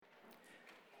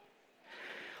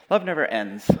Love never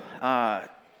ends.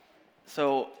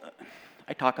 So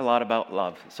I talk a lot about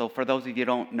love. So for those of you who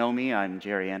don't know me, I'm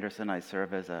Jerry Anderson. I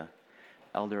serve as an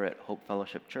elder at Hope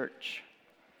Fellowship Church.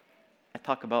 I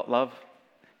talk about love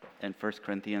in 1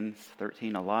 Corinthians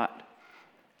 13 a lot,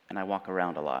 and I walk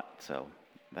around a lot. So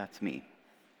that's me.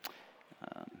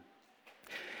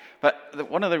 But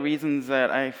one of the reasons that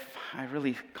I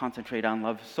really concentrate on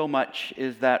love so much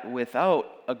is that without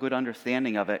a good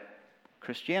understanding of it,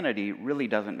 Christianity really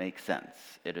doesn't make sense.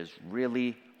 It is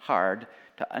really hard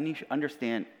to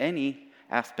understand any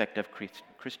aspect of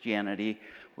Christianity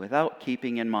without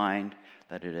keeping in mind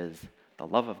that it is the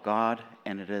love of God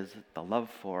and it is the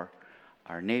love for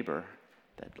our neighbor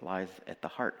that lies at the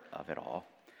heart of it all.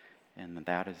 And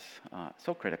that is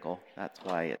so critical. That's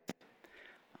why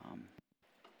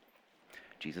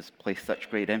Jesus placed such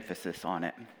great emphasis on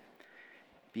it.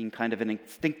 Being kind of an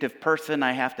instinctive person,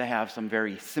 I have to have some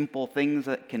very simple things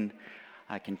that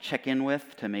I can check in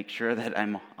with to make sure that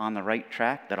I'm on the right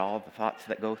track, that all the thoughts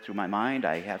that go through my mind,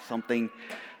 I have something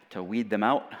to weed them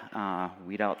out,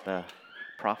 weed out the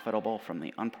profitable from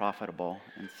the unprofitable.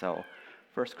 And so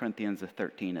 1 Corinthians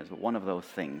 13 is one of those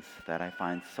things that I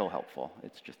find so helpful.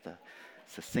 It's just a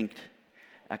succinct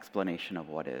explanation of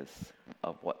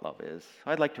what love is.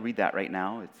 So I'd like to read that right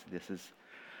now. This is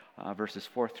verses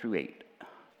 4 through 8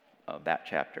 of that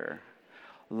chapter.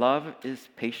 Love is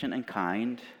patient and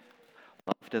kind.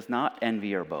 Love does not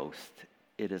envy or boast.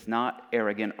 It is not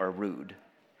arrogant or rude.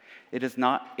 It does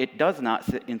not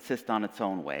insist on its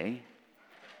own way.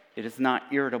 It is not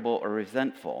irritable or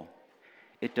resentful.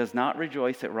 It does not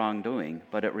rejoice at wrongdoing,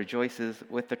 but it rejoices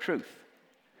with the truth.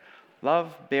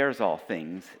 Love bears all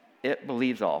things. It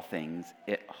believes all things.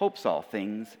 It hopes all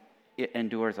things. It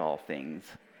endures all things.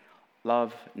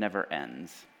 Love never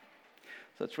ends.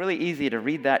 So it's really easy to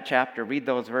read that chapter, read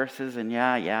those verses, and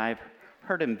yeah, I've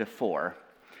heard them before.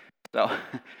 So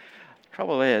the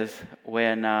trouble is,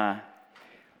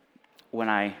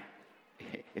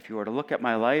 if you were to look at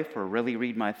my life or really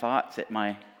read my thoughts at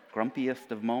my grumpiest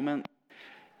of moments,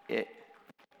 it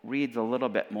reads a little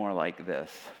bit more like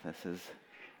this. This is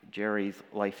Jerry's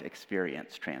Life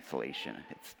Experience translation.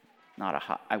 It's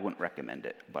not I wouldn't recommend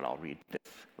it, but I'll read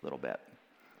this a little bit.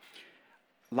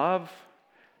 Love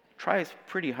tries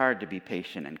pretty hard to be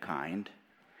patient and kind,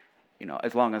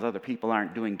 as long as other people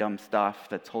aren't doing dumb stuff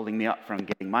that's holding me up from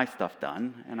getting my stuff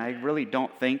done. And I really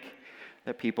don't think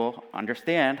that people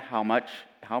understand how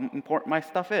important my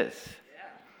stuff is.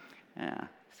 Yeah.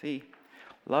 See,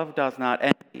 love does not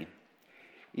envy.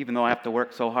 Even though I have to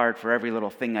work so hard for every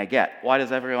little thing I get, why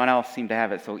does everyone else seem to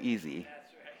have it so easy?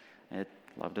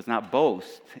 Love does not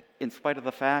boast, in spite of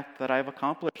the fact that I've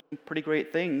accomplished some pretty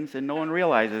great things and no one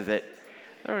realizes it.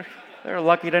 They're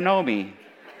lucky to know me.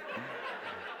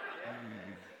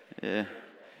 It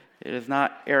is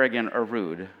not arrogant or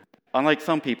rude, unlike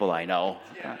some people I know.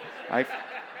 I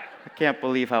can't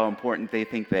believe how important they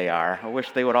think they are. I wish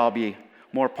they would all be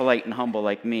more polite and humble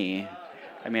like me.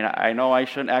 I mean, I know I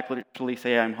shouldn't actually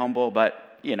say I'm humble,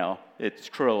 but, it's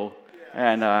true.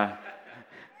 And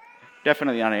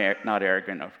definitely not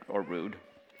arrogant or rude.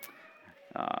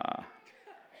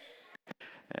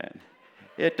 And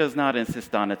it does not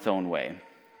insist on its own way.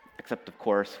 Except, of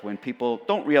course, when people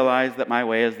don't realize that my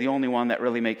way is the only one that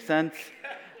really makes sense,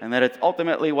 and that it's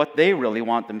ultimately what they really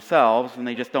want themselves, and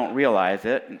they just don't realize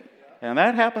it. And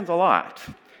that happens a lot.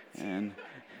 And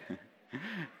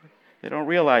they don't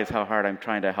realize how hard I'm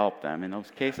trying to help them. In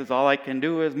those cases, all I can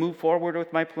do is move forward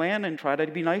with my plan and try to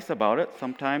be nice about it.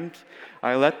 Sometimes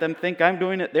I let them think I'm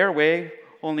doing it their way,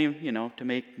 only, to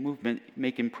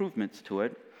make improvements to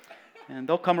it. And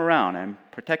they'll come around. I'm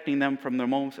protecting them from their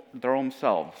own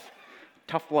selves.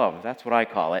 Tough love, that's what I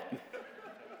call it.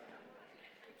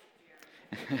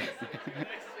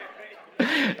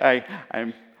 I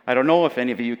don't know if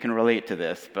any of you can relate to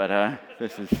this, but I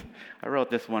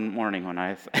wrote this one morning when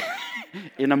I was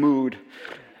in a mood.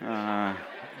 It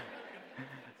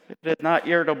is not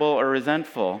irritable or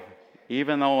resentful,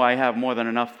 even though I have more than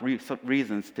enough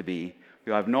reasons to be.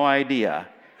 You have no idea.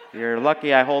 You're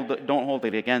lucky I don't hold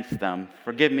it against them.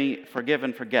 Forgive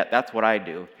and forget. That's what I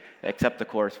do, except, of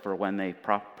course, for when they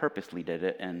purposely did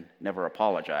it and never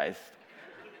apologized.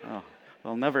 Oh,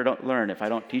 they'll never learn if I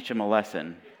don't teach them a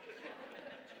lesson.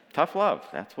 Tough love,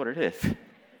 that's what it is.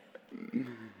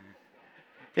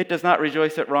 It does not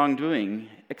rejoice at wrongdoing,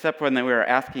 except when they were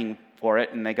asking for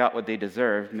it and they got what they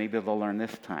deserved. Maybe they'll learn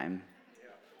this time.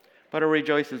 But it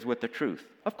rejoices with the truth.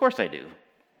 Of course I do.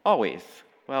 Always.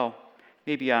 Well,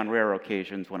 maybe on rare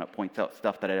occasions when it points out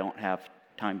stuff that I don't have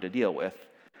time to deal with.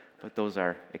 But those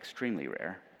are extremely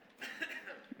rare.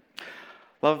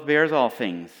 Love bears all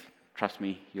things, Trust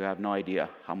me, you have no idea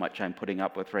how much I'm putting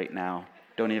up with right now.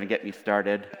 Don't even get me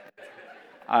started.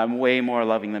 I'm way more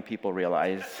loving than people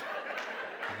realize.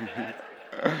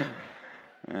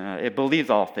 It believes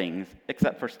all things,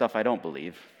 except for stuff I don't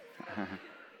believe.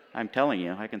 I'm telling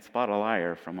you, I can spot a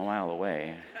liar from a mile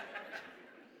away.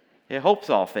 It hopes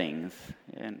all things,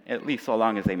 and at least so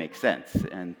long as they make sense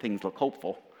and things look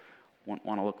hopeful. Won't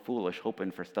want to look foolish hoping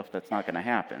for stuff that's not going to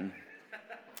happen.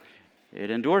 It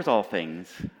endures all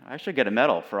things. I should get a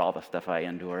medal for all the stuff I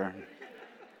endure.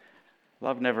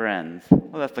 Love never ends.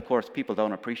 Well, that's of course people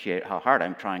don't appreciate how hard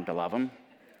I'm trying to love them.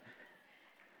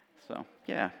 So,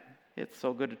 yeah, it's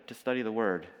so good to study the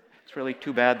Word. It's really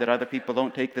too bad that other people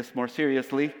don't take this more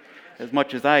seriously as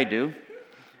much as I do.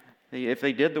 If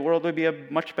they did, the world would be a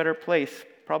much better place,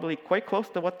 probably quite close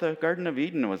to what the Garden of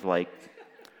Eden was like.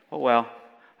 Oh well,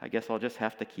 I guess I'll just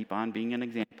have to keep on being an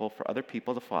example for other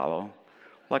people to follow.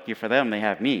 Lucky for them, they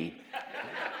have me.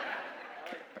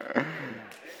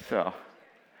 So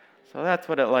that's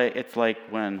what it's like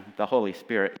when the Holy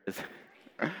Spirit is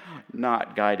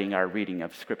not guiding our reading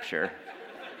of Scripture.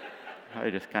 I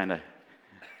just kind of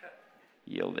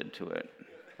yielded to it.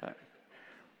 But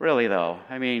really, though,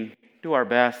 I mean, do our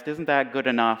best. Isn't that good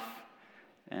enough?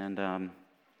 And,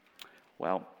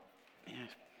 well,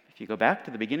 if you go back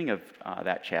to the beginning of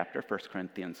that chapter, 1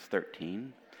 Corinthians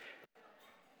 13,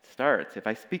 it starts, if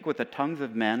I speak with the tongues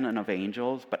of men and of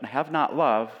angels, but have not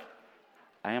love,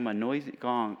 I am a noisy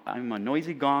gong. I'm a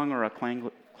noisy gong or a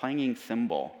clanging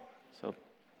cymbal. So,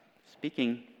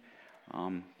 speaking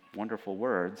wonderful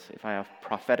words, if I have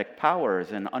prophetic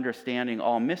powers and understanding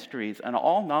all mysteries and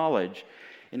all knowledge,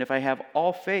 and if I have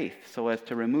all faith so as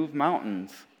to remove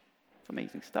mountains, it's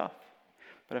amazing stuff.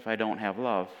 But if I don't have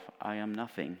love, I am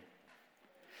nothing.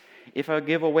 If I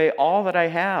give away all that I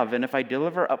have, and if I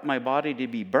deliver up my body to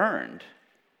be burned,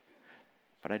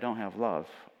 but I don't have love,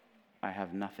 I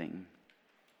have nothing.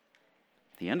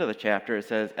 At the end of the chapter, it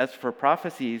says, as for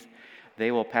prophecies, they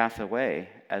will pass away.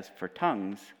 As for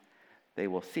tongues, they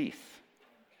will cease.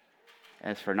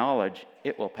 As for knowledge,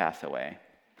 it will pass away.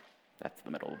 That's the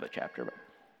middle of the chapter.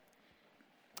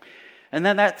 And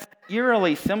then that's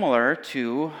eerily similar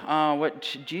to what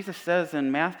Jesus says in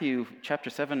Matthew chapter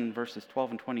 7, verses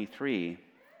 12 and 23.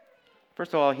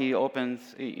 First of all, he opens,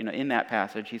 in that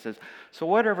passage, he says, so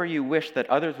whatever you wish that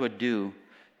others would do,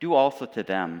 do also to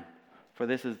them, for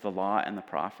this is the law and the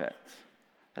prophets.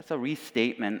 That's a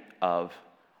restatement of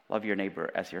love your neighbor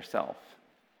as yourself.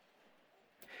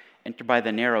 Enter by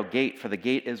the narrow gate, for the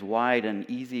gate is wide and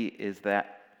easy is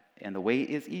that, and the way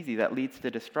is easy that leads to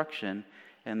destruction,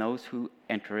 and those who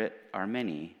enter it are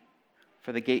many.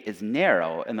 For the gate is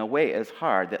narrow, and the way is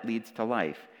hard that leads to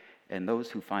life, and those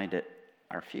who find it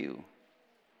are few.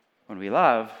 When we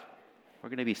love, we're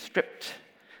going to be stripped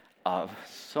of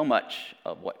so much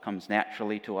of what comes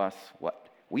naturally to us, what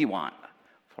we want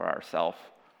for ourselves.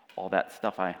 All that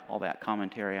stuff, all that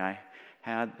commentary I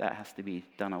had, that has to be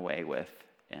done away with,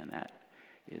 and that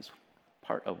is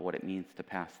part of what it means to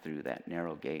pass through that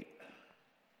narrow gate.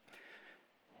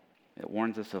 It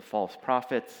warns us of false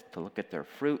prophets, to look at their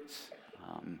fruits,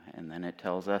 and then it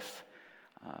tells us,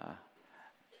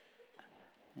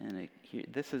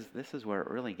 this is where it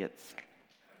really gets,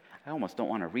 I almost don't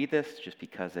want to read this just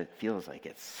because it feels like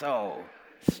it's so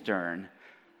stern.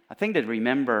 A thing to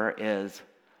remember is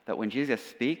that when Jesus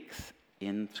speaks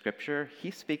in Scripture,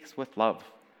 he speaks with love,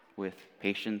 with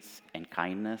patience and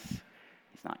kindness.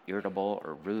 He's not irritable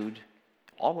or rude.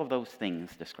 All of those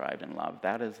things described in love,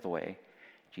 that is the way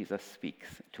Jesus speaks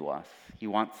to us. He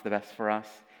wants the best for us.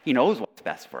 He knows what's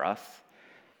best for us.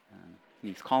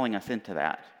 He's calling us into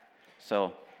that.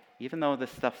 So even though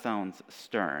this stuff sounds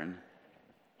stern,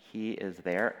 he is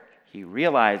there. He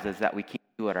realizes that we can't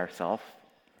do it ourselves.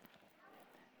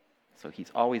 So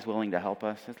he's always willing to help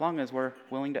us as long as we're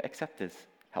willing to accept his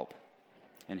help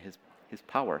and his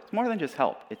power. It's more than just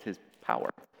help, it's his power.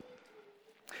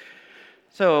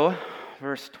 So,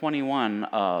 verse 21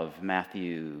 of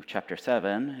Matthew chapter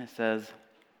 7, it says,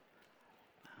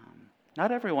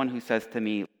 not everyone who says to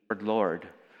me, Lord, Lord,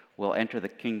 will enter the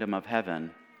kingdom of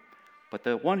heaven, but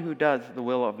the one who does the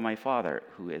will of my Father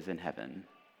who is in heaven.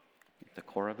 The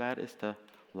core of that is to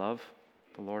love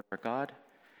the Lord our God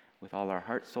with all our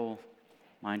heart, soul,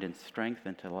 mind, and strength,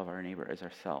 and to love our neighbor as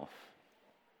ourselves.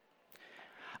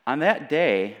 On that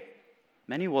day,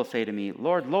 many will say to me,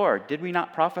 Lord, Lord, did we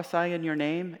not prophesy in your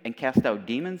name, and cast out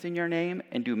demons in your name,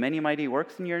 and do many mighty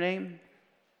works in your name?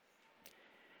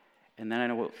 And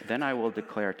then I will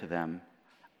declare to them,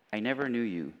 I never knew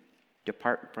you.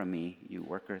 Depart from me, you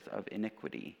workers of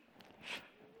iniquity.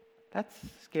 That's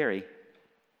scary.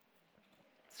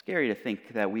 It's scary to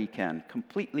think that we can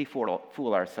completely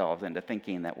fool ourselves into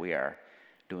thinking that we are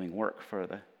doing work for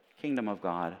the kingdom of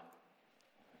God.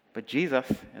 But Jesus,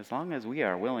 as long as we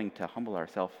are willing to humble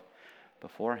ourselves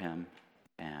before him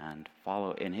and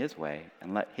follow in his way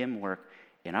and let him work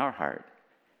in our heart,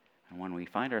 and when we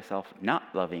find ourselves not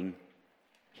loving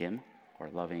him or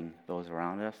loving those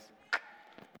around us,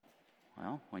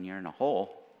 well, when you're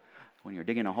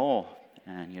digging a hole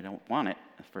and you don't want it,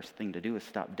 the first thing to do is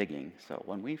stop digging. So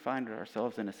when we find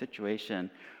ourselves in a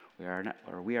situation we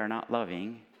are not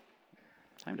loving,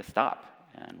 it's time to stop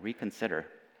and reconsider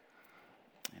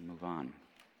and move on.